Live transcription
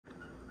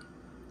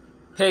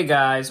Hey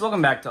guys,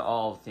 welcome back to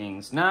All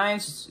Things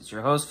Knives. It's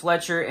your host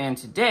Fletcher, and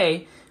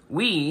today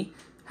we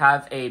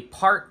have a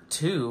part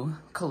 2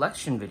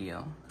 collection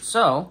video.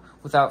 So,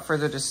 without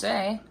further to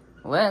say,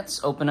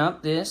 let's open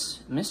up this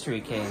mystery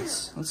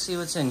case. Let's see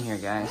what's in here,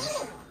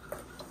 guys.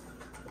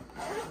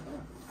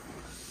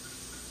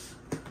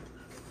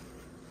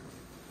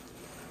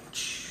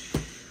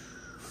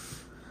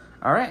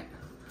 Alright,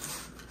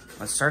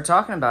 let's start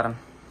talking about them.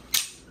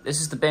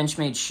 This is the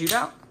Benchmade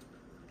Shootout.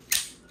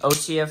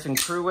 OTF and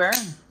crew wear.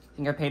 I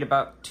think I paid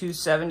about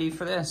 $270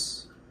 for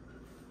this.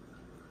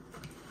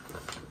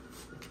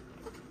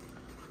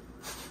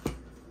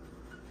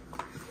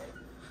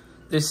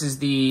 This is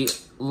the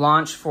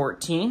Launch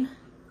 14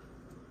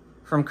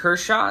 from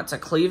Kershaw. It's a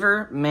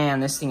cleaver. Man,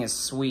 this thing is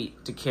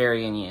sweet to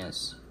carry and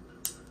use.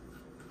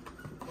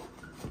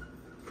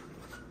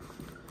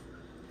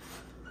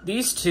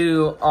 These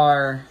two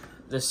are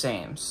the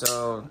same,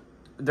 so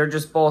they're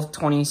just both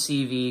 20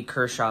 CV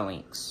Kershaw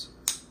links.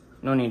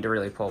 No need to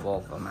really pull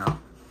both of them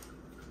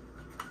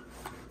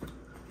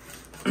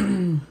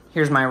out.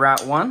 Here's my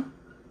Rat 1.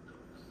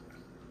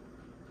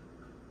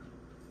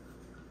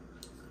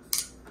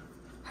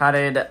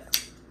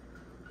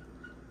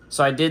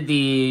 So I did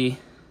the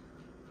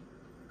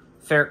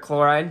ferric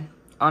chloride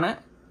on it,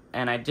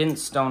 and I didn't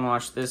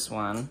stonewash this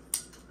one.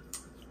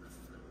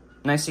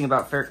 Nice thing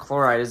about ferric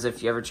chloride is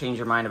if you ever change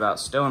your mind about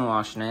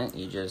stonewashing it,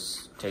 you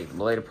just take the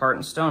blade apart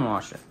and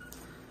stonewash it.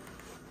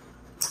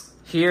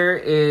 Here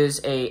is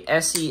a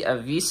SE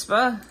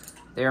Avispa.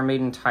 They are made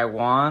in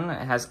Taiwan.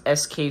 It has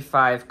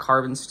SK5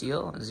 carbon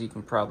steel, as you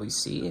can probably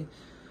see.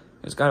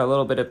 It's got a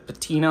little bit of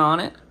patina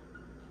on it,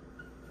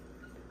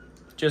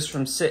 just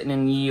from sitting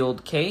in the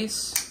old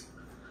case.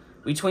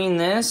 Between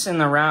this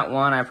and the Rat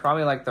 1, I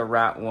probably like the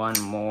Rat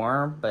 1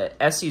 more, but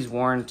SE's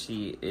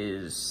warranty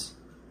is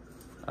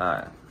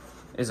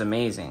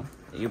amazing.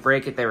 You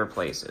break it, they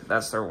replace it.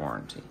 That's their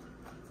warranty.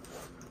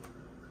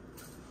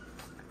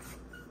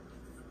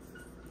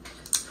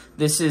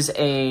 This is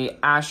a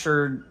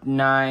Asher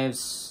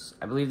Knives,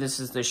 I believe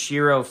this is the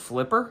Shiro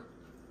Flipper.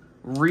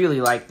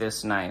 Really like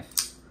this knife.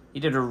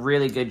 He did a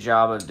really good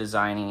job of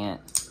designing it.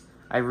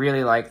 I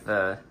really like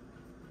I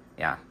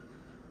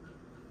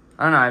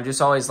don't know, I've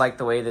just always liked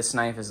the way this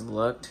knife has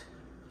looked.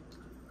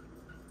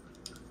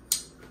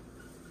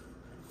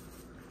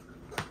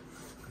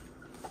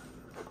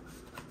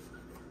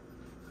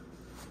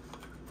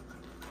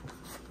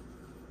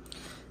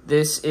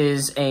 This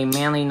is a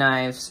Manly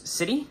Knives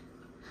City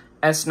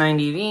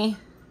S90V.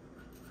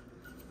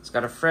 It's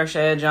got a fresh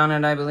edge on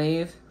it, I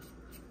believe.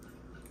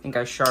 I think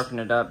I sharpened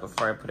it up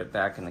before I put it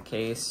back in the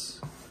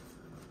case.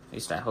 At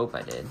least I hope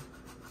I did.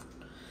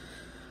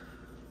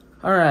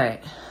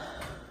 Alright.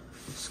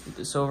 Scoot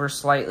this over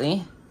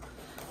slightly.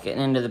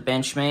 Getting into the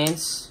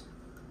Benchmade's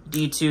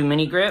D2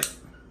 mini grip.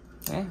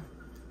 Okay.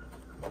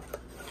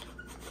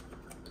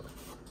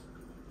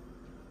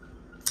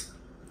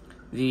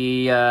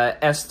 The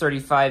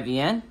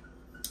S35VN.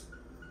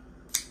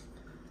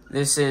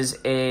 This is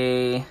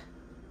I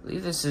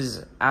believe this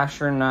is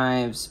Asher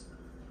Knives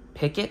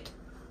Picket.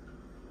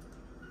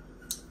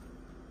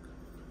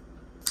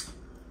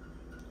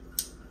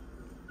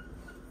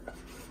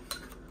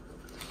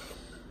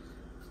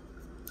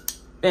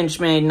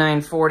 Benchmade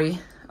 940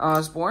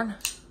 Osborne,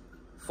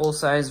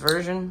 full-size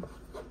version.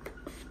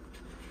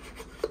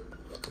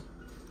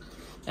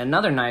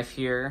 Another knife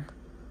here.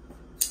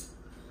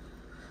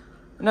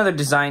 Another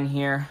design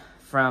here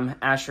from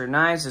Asher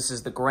Knives. This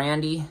is the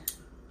Grandy.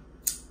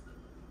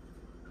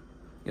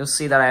 You'll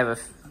see that I have a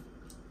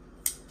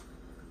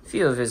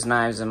few of his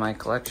knives in my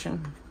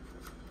collection.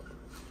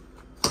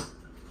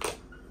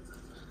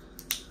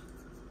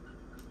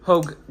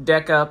 Hogue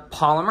Deca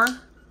Polymer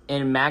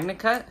in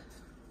MagnaCut.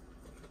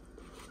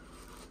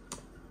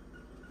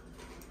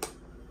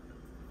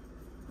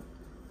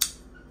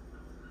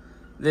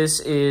 This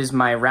is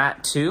my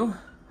Rat 2.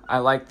 I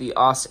like the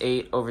AUS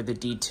 8 over the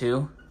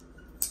D2.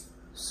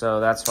 So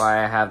that's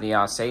why I have the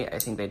AUS 8. I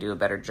think they do a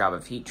better job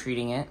of heat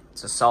treating it.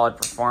 It's a solid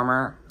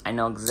performer. I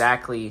know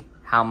exactly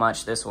how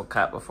much this will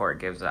cut before it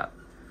gives up.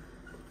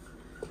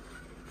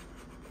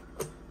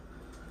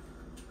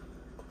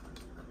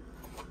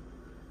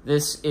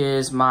 This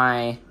is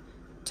my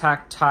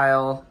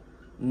Tactile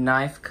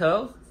Knife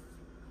Co.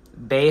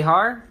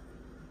 Behar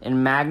in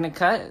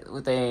MagnaCut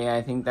with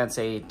I think that's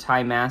a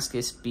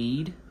Timascus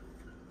bead.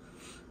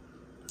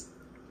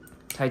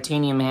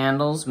 Titanium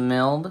handles,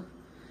 milled.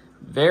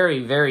 Very,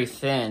 very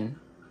thin.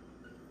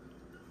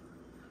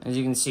 As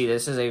you can see,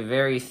 this is a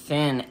very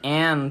thin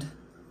and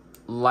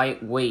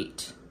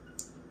lightweight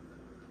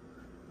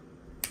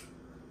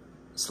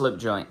slip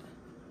joint.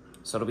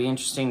 So it'll be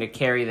interesting to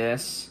carry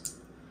this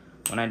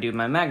when I do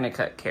my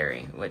MagnaCut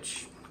carry,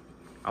 which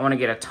I want to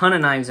get a ton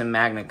of knives in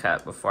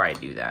MagnaCut before I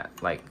do that,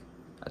 like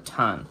a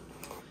ton.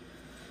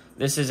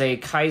 This is a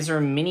Kaiser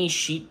Mini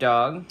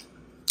Sheepdog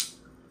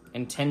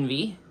in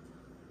 10V.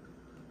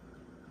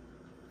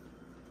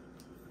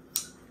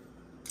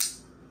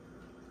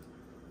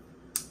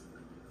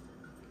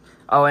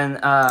 Oh, and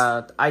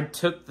I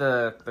took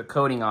the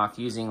coating off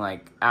using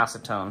like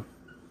acetone.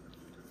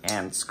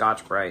 and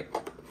Scotch-Brite.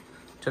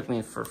 Took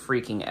me for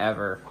freaking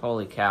ever.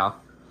 Holy cow.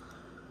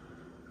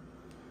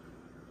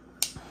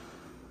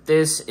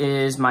 This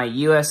is my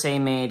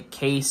USA-made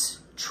case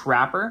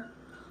trapper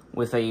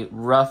with a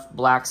rough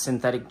black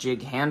synthetic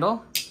jig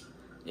handle.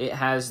 It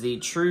has the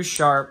true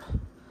sharp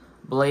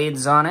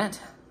blades on it.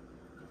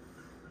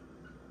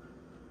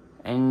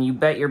 And you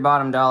bet your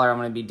bottom dollar I'm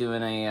going to be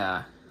doing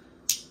a...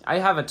 I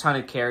have a ton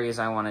of carries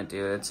I want to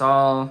do. It's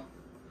all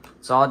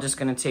just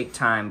going to take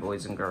time,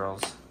 boys and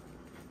girls.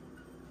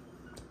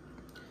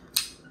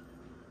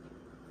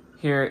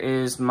 Here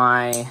is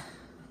my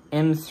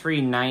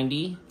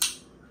M390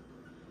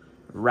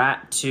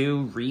 Rat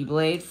 2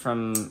 reblade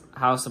from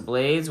House of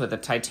Blades with a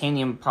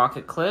titanium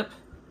pocket clip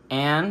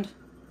and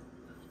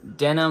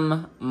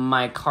denim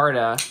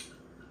micarta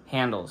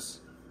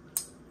handles.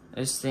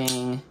 This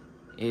thing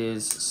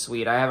is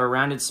sweet. I have a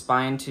rounded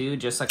spine too,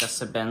 just like a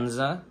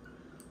Sebenza.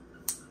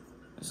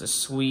 It's a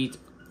sweet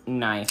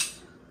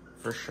knife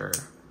for sure.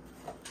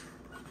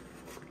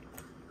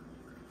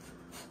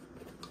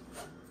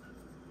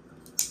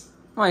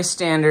 My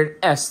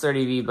standard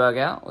S30V bug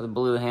out with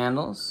blue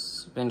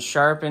handles. Been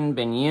sharpened,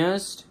 been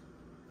used.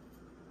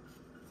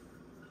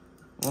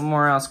 What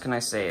more else can I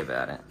say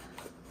about it?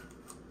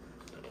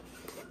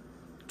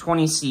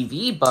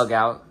 20CV bug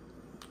out.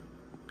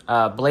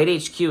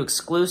 Blade HQ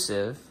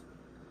exclusive.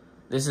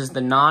 This is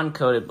the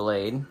non-coated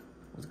blade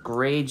with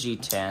gray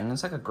G10.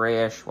 It's like a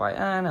grayish white.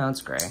 No,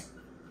 it's gray.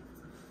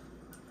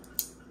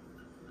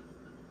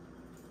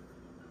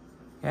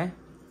 Okay.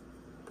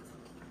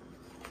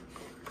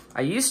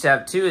 I used to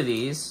have 2 of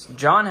these.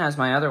 John has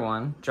my other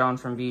one. John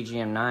from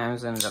BGM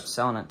Knives. Ended up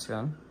selling it to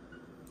him.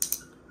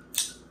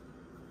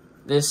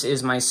 This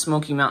is my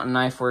Smoky Mountain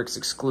Knife Works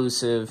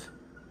exclusive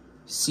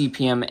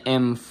CPM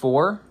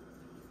M4.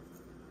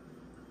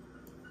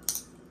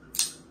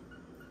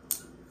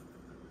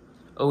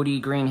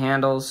 OD green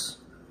handles.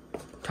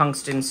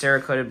 Tungsten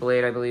Cerakoted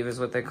blade, I believe is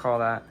what they call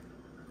that.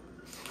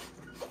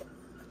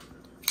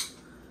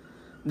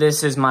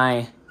 This is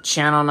my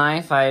channel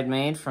knife I had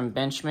made from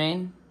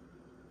Benchmade.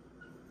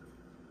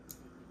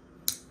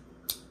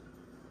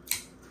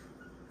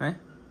 Okay.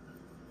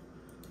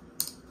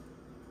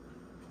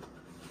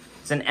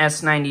 It's an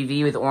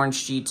S90V with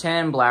orange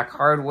G10, black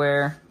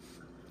hardware.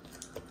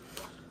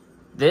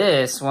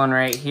 This one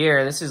right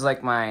here, this is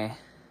like my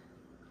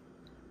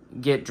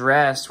get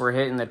dressed, we're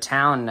hitting the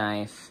town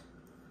knife.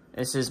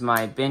 This is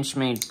my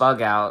Benchmade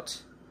bug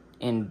out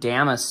in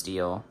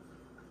Damasteel,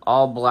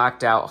 all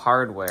blacked out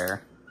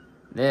hardware.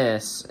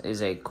 This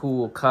is a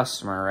cool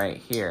customer right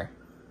here.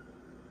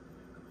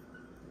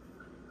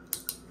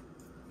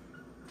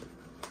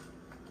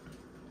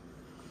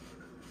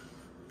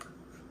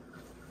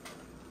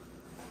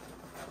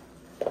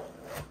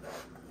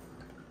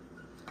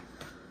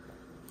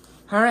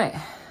 Alright,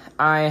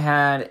 I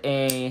had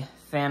a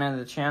fan of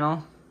the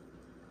channel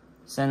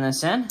send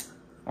this in,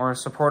 or a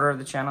supporter of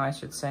the channel, I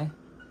should say.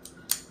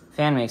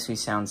 Fan makes me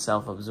sound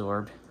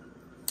self-absorbed.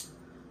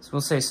 So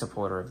we'll say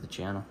supporter of the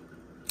channel.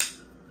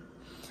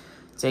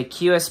 It's a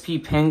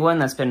QSP Penguin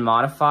that's been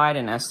modified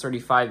in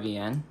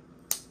S35VN.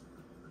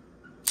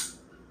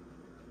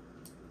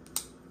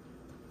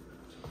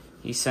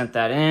 He sent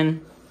that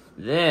in.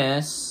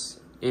 This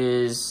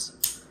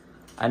is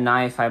a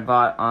knife I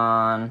bought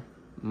on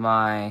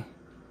my,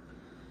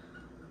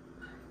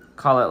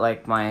 call it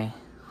like my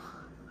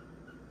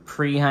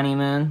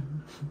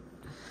pre-honeymoon.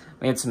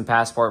 We had some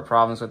passport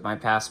problems with my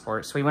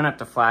passport, so we went up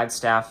to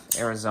Flagstaff,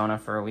 Arizona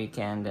for a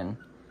weekend, and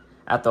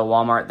at the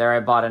Walmart there I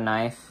bought a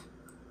knife,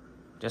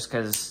 just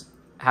because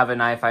I have a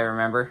knife I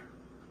remember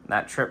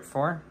that trip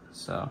for,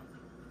 so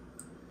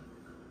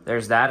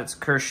there's that. It's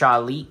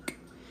Kershaw Leak.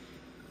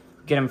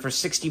 Get them for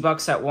 60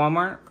 bucks at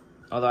Walmart,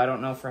 although I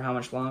don't know for how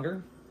much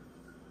longer.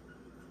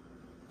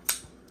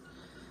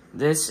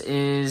 This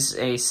is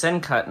a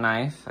Sencut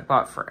knife I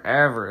bought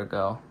forever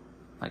ago,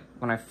 like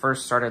when I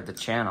first started the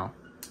channel.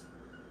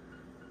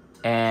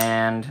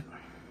 And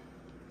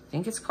I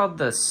think it's called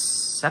the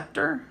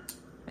Scepter.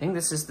 I think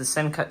this is the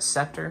Sencut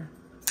Scepter.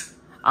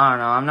 I don't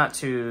know, I'm not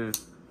too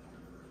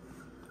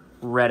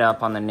read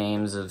up on the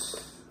names of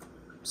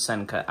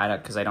Sencut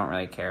because I don't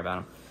really care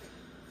about them.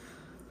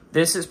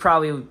 This is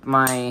probably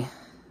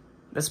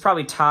this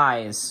probably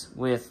ties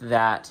with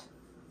that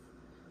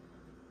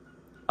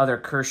other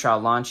Kershaw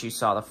launch you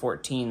saw, the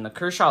 14. The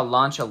Kershaw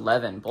Launch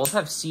 11. Both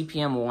have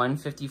CPM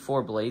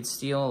 154 blade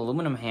steel,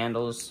 aluminum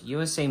handles,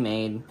 USA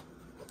made.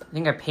 I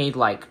think I paid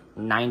like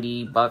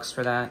 90 bucks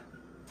for that.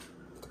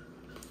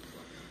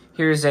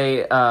 Here's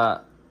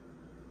a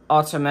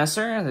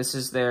Automesser. This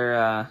is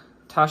their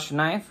Tasha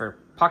knife or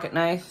pocket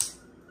knife.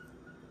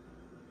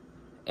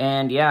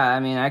 And yeah, I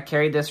mean, I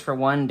carried this for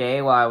one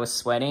day while I was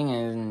sweating,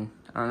 and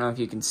I don't know if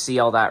you can see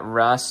all that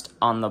rust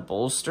on the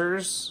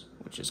bolsters,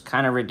 which is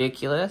kind of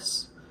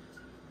ridiculous.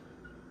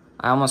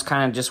 I almost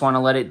kind of just want to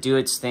let it do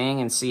its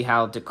thing and see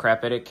how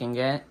decrepit it can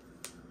get.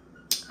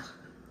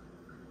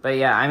 But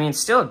yeah, I mean,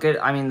 still good.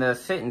 I mean, the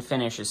fit and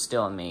finish is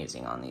still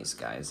amazing on these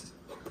guys.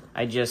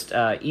 I just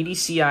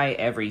EDCI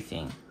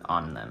everything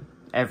on them.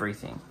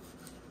 Everything.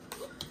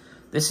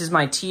 This is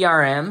my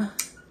TRM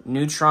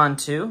Neutron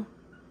 2.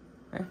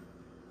 Okay.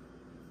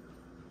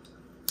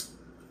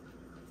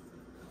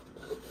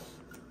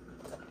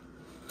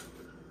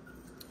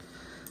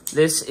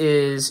 This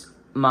is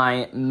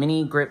my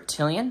mini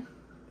Griptilian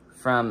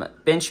from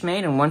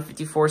Benchmade in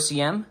 154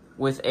 cm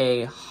with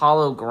a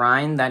hollow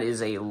grind that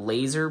is a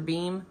laser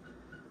beam.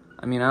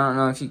 I mean, I don't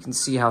know if you can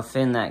see how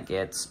thin that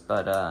gets,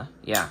 but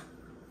yeah.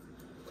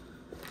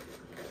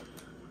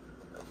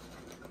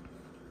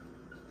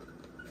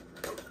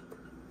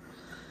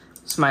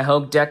 It's my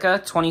Hogue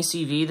Deca 20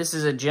 CV. This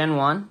is a Gen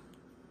 1.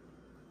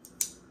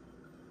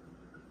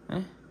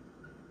 Okay.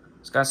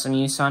 It's got some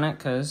use on it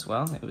because,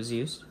 well, it was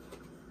used.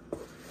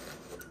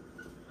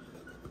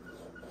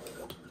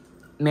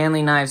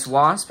 Manly Knives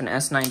Wasp and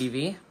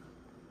S90V.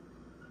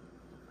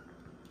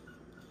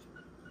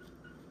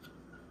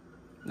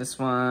 This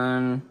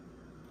one,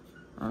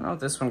 I don't know if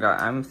this one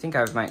got, I think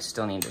I might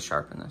still need to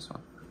sharpen this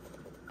one.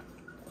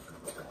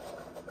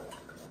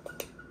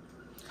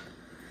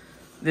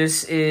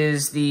 This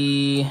is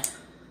it's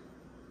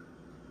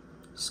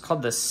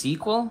called the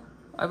Sequel,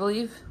 I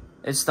believe.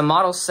 It's the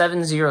model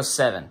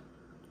 707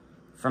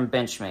 from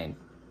Benchmade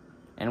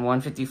in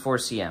 154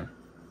 cm.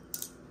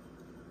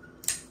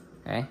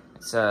 Okay,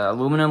 it's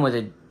aluminum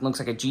with looks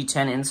like a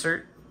G10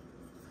 insert.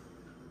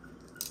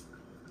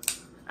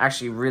 I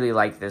actually really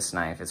like this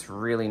knife. It's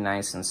really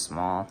nice and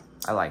small.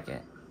 I like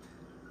it.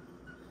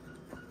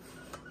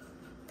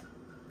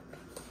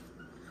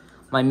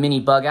 My mini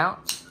bug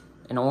out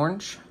in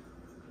orange.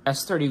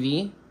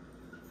 S30V.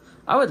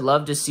 I would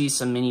love to see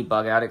some mini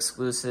bug out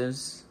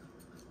exclusives.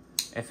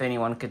 If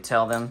anyone could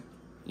tell them.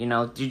 You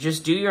know, you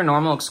just do your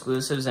normal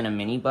exclusives in a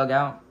mini bug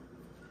out.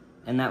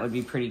 And that would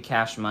be pretty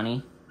cash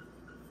money.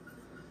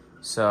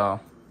 So,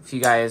 if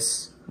you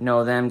guys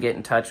know them, get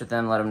in touch with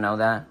them, let them know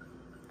that.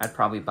 I'd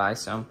probably buy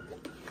some.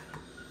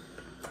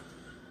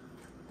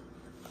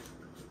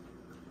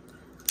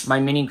 My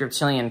mini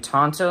Griptilian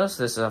Tontos.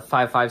 This is a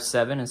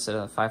 5.57 instead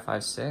of a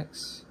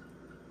 5.56.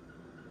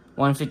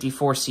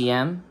 154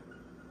 cm,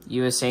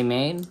 USA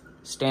made,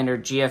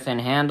 standard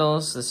GFN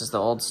handles. This is the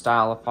old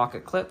style of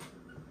pocket clip.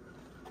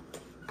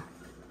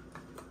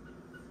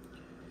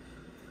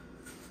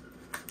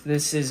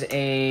 This is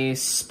a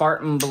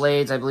Spartan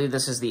Blades. I believe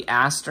this is the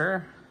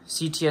Aster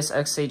CTS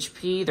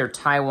XHP. They're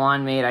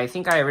Taiwan made. I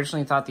think I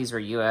originally thought these were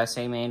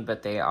USA made,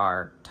 but they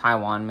are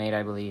Taiwan made,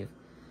 I believe.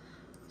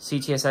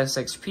 CTS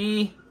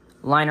XHP,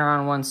 liner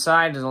on one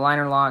side, there's a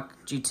liner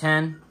lock,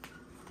 G10.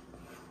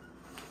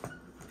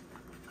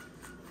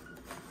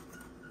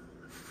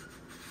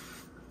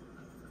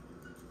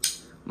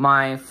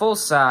 My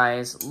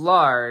full-size,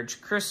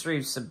 large Chris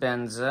Reeve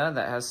Sebenza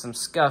that has some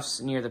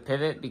scuffs near the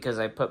pivot because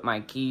I put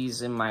my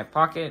keys in my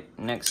pocket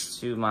next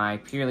to my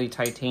purely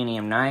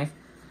titanium knife.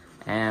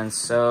 And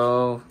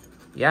so,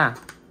 yeah,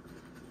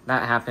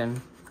 that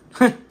happened.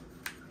 It's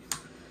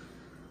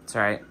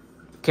alright.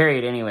 Carry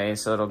it anyway,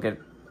 so it'll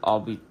get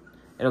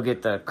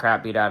the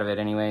crap beat out of it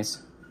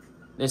anyways.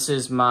 This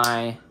is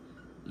my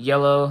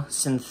yellow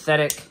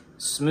synthetic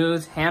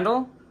smooth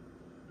handle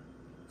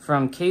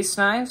from Case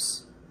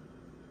Knives.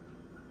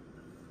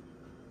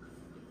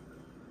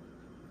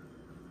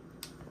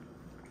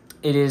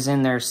 It is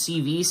in their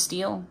CV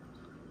steel.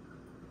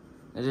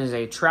 It is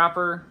a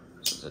trapper.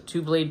 It's a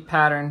 2-blade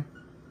pattern.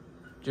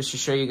 Just to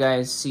show you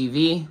guys,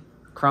 CV,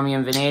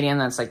 chromium vanadium.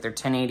 That's like their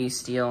 1080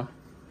 steel.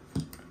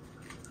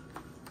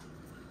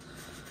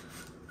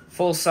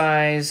 Full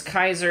size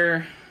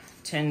Kaiser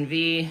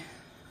 10V.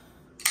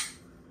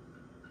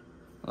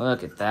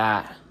 Look at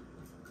that.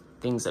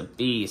 Thing's a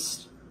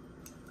beast.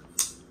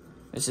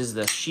 This is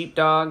the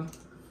Sheepdog.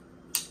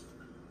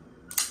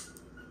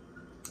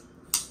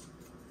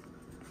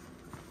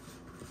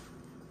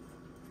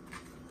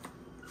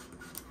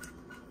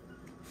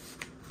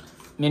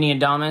 Mini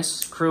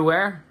Adamas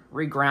Crewwear,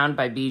 reground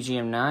by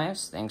BGM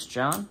Knives. Thanks,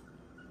 John.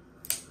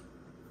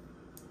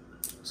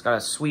 It's got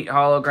a sweet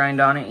hollow grind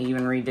on it. He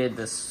even redid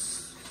the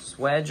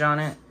swedge on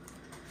it.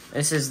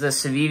 This is the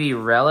Civivi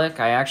Relic.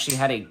 I actually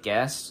had a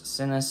guest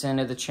send this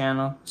into the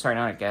channel. Sorry,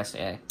 not a guest,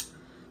 a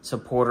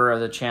supporter of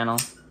the channel.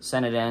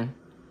 Send it in.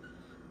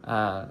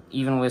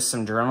 Even with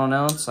some journal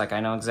notes. Like,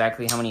 I know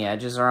exactly how many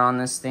edges are on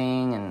this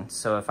thing. And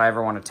so if I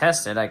ever want to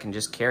test it, I can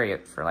just carry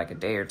it for like a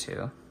day or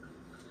two.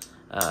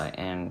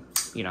 And,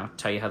 you know,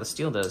 tell you how the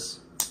steel does.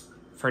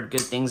 I've heard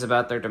good things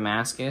about their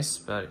Damascus,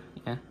 but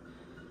yeah.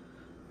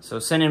 So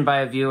sent in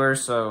by a viewer,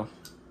 so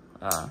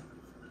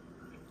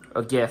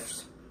a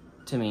gift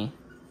to me.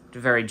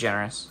 Very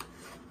generous.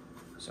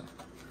 So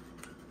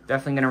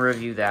definitely gonna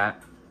review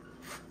that.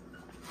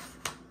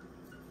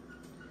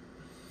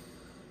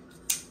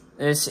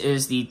 This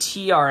is the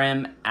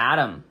TRM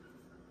Atom,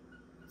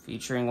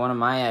 featuring one of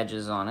my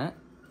edges on it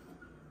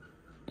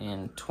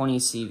in 20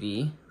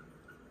 CV.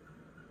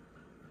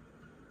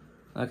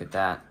 Look at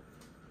that.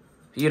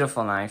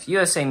 Beautiful knife.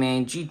 USA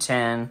made,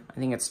 G10. I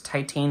think it's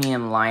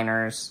titanium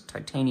liners,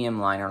 titanium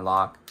liner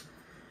lock.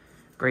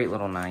 Great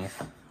little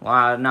knife.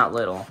 Well, not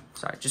little.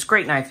 Sorry, just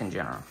great knife in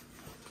general.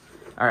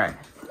 All right.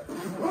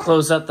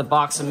 Close up the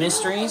box of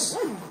mysteries.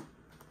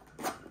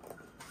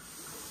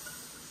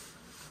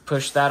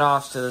 Push that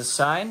off to the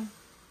side.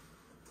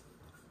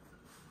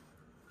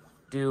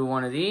 Do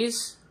one of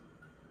these.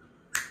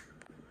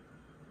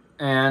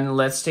 And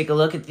let's take a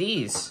look at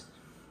these.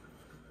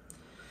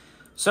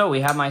 So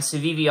we have my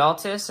Civivi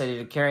Altis. I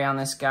did a carry on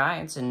this guy.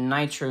 It's a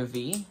Nitro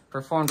V.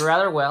 Performed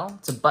rather well.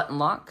 It's a button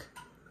lock.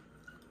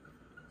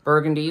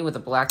 Burgundy with a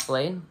black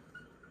blade.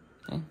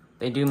 Okay.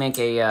 They do make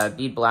a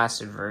bead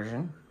blasted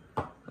version,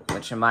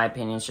 which in my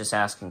opinion is just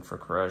asking for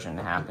corrosion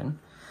to happen.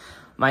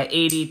 My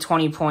 80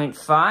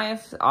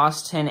 20.5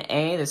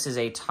 AUS-10A. This is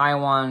a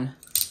Taiwan-made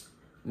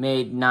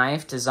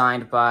knife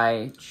designed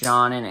by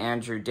John and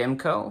Andrew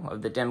Dimko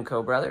of the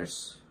Dimko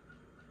brothers.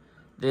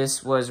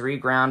 This was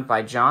reground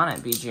by John at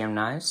BGM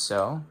Knives,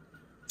 so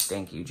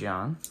thank you,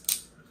 John.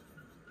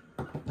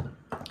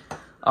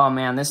 Oh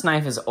man, this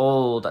knife is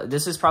old.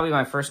 This is probably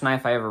my first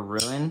knife I ever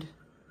ruined.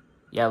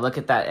 Yeah, look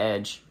at that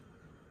edge.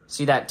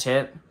 See that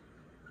tip?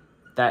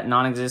 That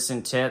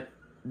non-existent tip?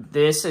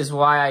 This is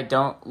why I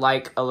don't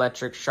like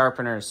electric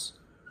sharpeners.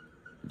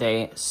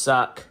 They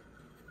suck.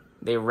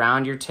 They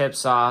round your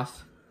tips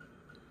off.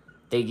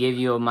 They give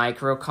you a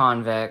micro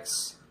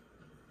convex.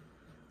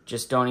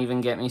 Just don't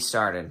even get me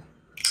started.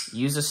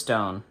 Use a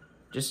stone.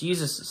 Just use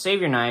a,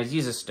 save your knives,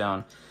 use a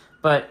stone.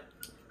 But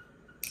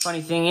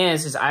funny thing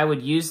is I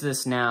would use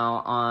this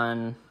now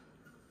on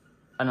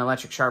an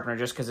electric sharpener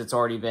just because it's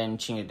already been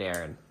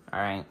chingadered.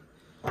 Alright.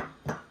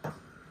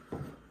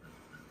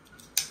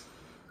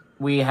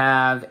 We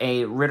have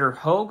a Ritter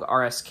Hogue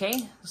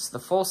RSK. This is the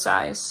full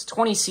size,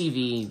 20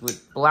 CV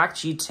with black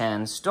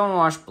G10,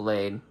 stonewash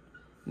blade,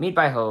 made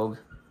by Hogue.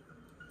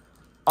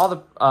 All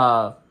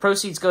the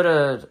proceeds go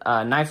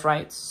to knife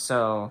rights,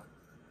 so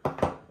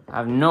I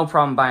have no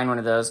problem buying one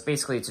of those.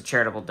 Basically, it's a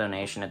charitable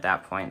donation at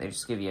that point. They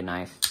just give you a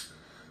knife.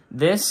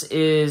 This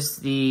is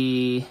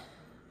the...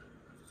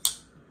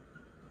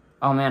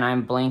 Oh man,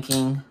 I'm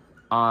blanking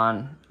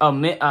on... Oh,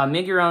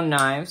 Mig Your Own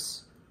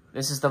Knives.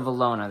 This is the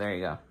Valona. There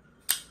you go.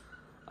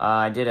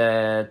 I did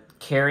a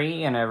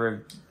carry and a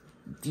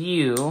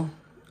review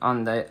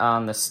on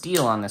the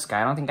steel on this guy.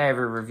 I don't think I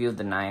ever reviewed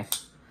the knife.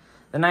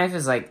 The knife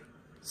is like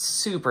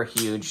super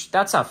huge.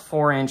 That's a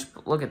 4-inch.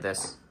 Look at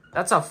this.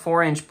 That's a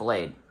 4-inch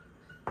blade.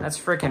 That's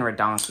freaking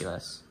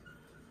redonkulous.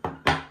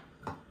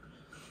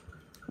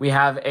 We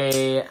have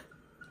a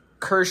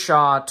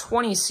Kershaw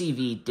 20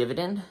 CV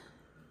Dividend.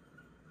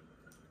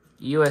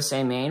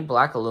 USA made,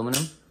 black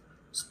aluminum.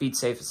 Speed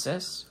safe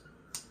assist.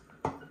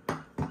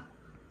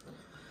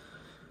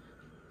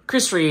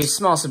 Christopher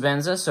small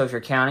Sabenza, so if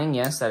you're counting,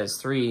 yes, that is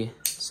 3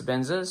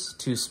 Sabenzas,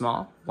 2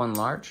 small, 1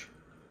 large.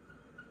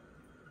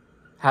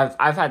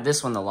 I've had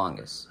this one the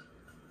longest.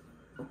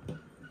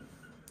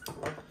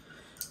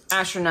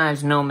 Asher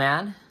Knives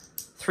Nomad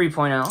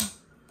 3.0,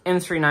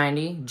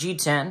 M390,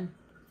 G10.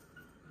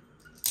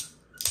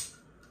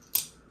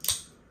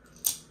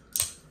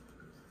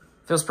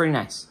 Feels pretty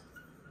nice.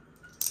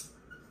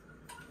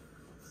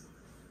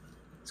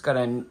 It's got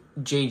a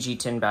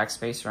JG10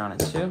 backspacer on it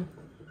too.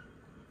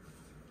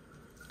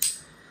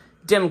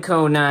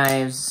 Dimco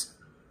Knives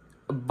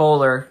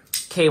Bowler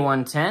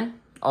K110,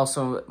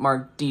 also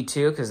marked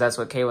D2 because that's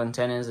what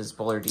K110 is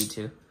Bowler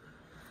D2.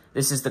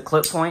 This is the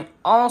clip point,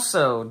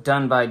 also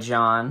done by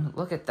John.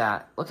 Look at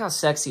that. Look how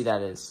sexy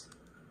that is.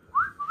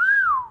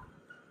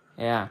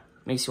 Yeah,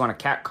 makes you want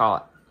to catcall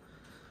it.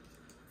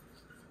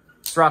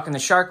 It's rocking the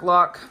Shark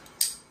Lock.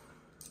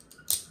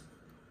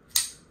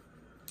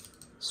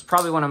 It's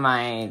probably one of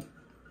my...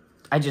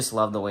 I just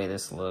love the way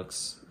this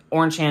looks.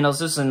 Orange handles.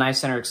 This is a Knife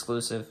Center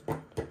exclusive.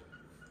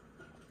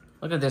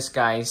 Look at this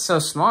guy. He's so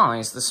small.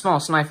 He's the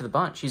smallest knife of the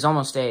bunch. He's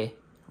almost a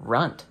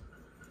runt.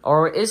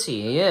 Or is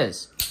he? He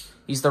is.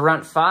 He's the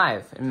Runt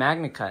 5 in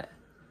MagnaCut.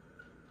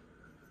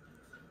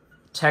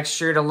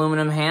 Textured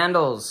aluminum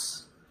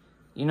handles.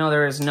 You know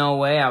there is no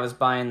way I was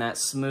buying that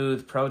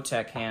smooth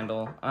ProTech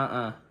handle.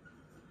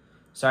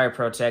 Sorry,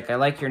 ProTech. I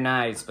like your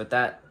knives, but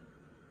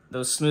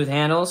those smooth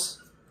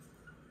handles.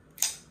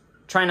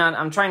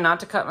 I'm trying not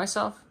to cut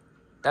myself.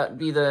 That'd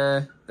be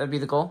the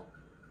goal.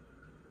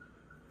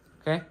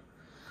 Okay.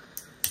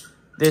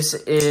 This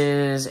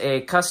is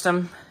a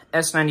custom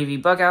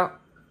S90V bug out,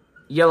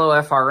 yellow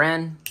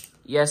FRN.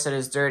 Yes, it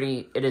is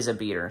dirty. It is a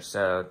beater,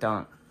 so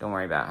don't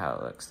worry about how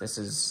it looks.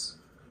 This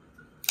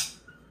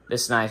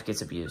knife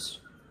gets abused.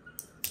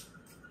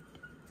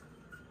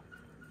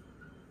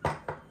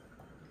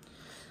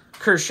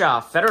 Kershaw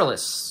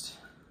Federalist,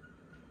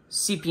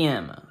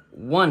 CPM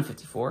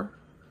 154.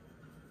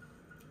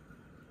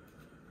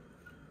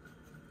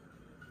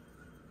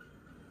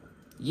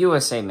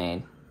 USA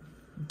made,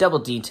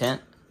 double detent.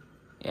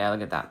 Yeah,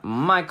 look at that.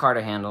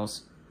 Micarta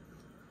handles.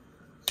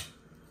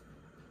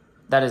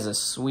 That is a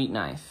sweet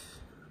knife.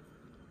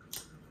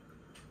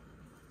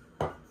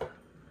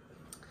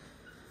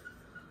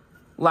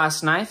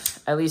 Last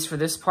knife, at least for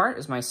this part,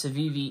 is my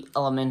Civivi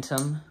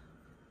Elementum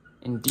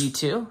in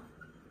D2.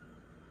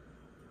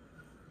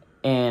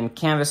 And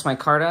canvas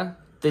micarta.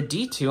 The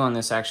D2 on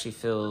this actually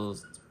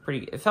feels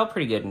pretty... It felt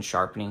pretty good in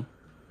sharpening.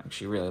 I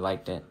actually really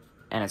liked it.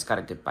 And it's got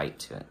a good bite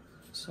to it.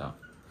 So...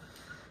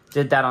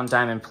 Did that on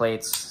diamond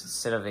plates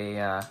instead of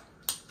a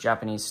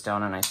Japanese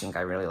stone, and I think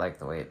I really like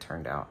the way it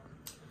turned out.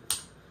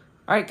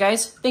 Alright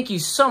guys, thank you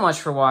so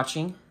much for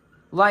watching.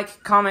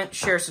 Like, comment,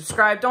 share,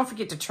 subscribe. Don't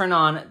forget to turn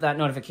on that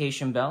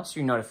notification bell so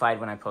you're notified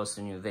when I post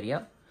a new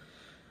video.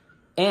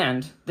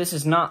 And this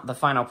is not the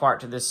final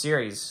part to this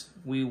series.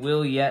 We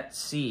will yet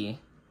see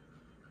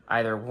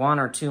either 1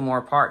 or 2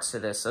 more parts to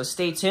this, so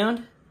stay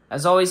tuned.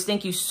 As always,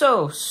 thank you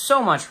so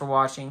much for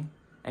watching,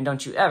 and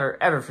don't you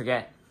ever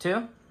forget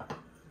to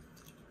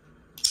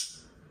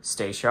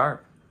stay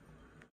sharp.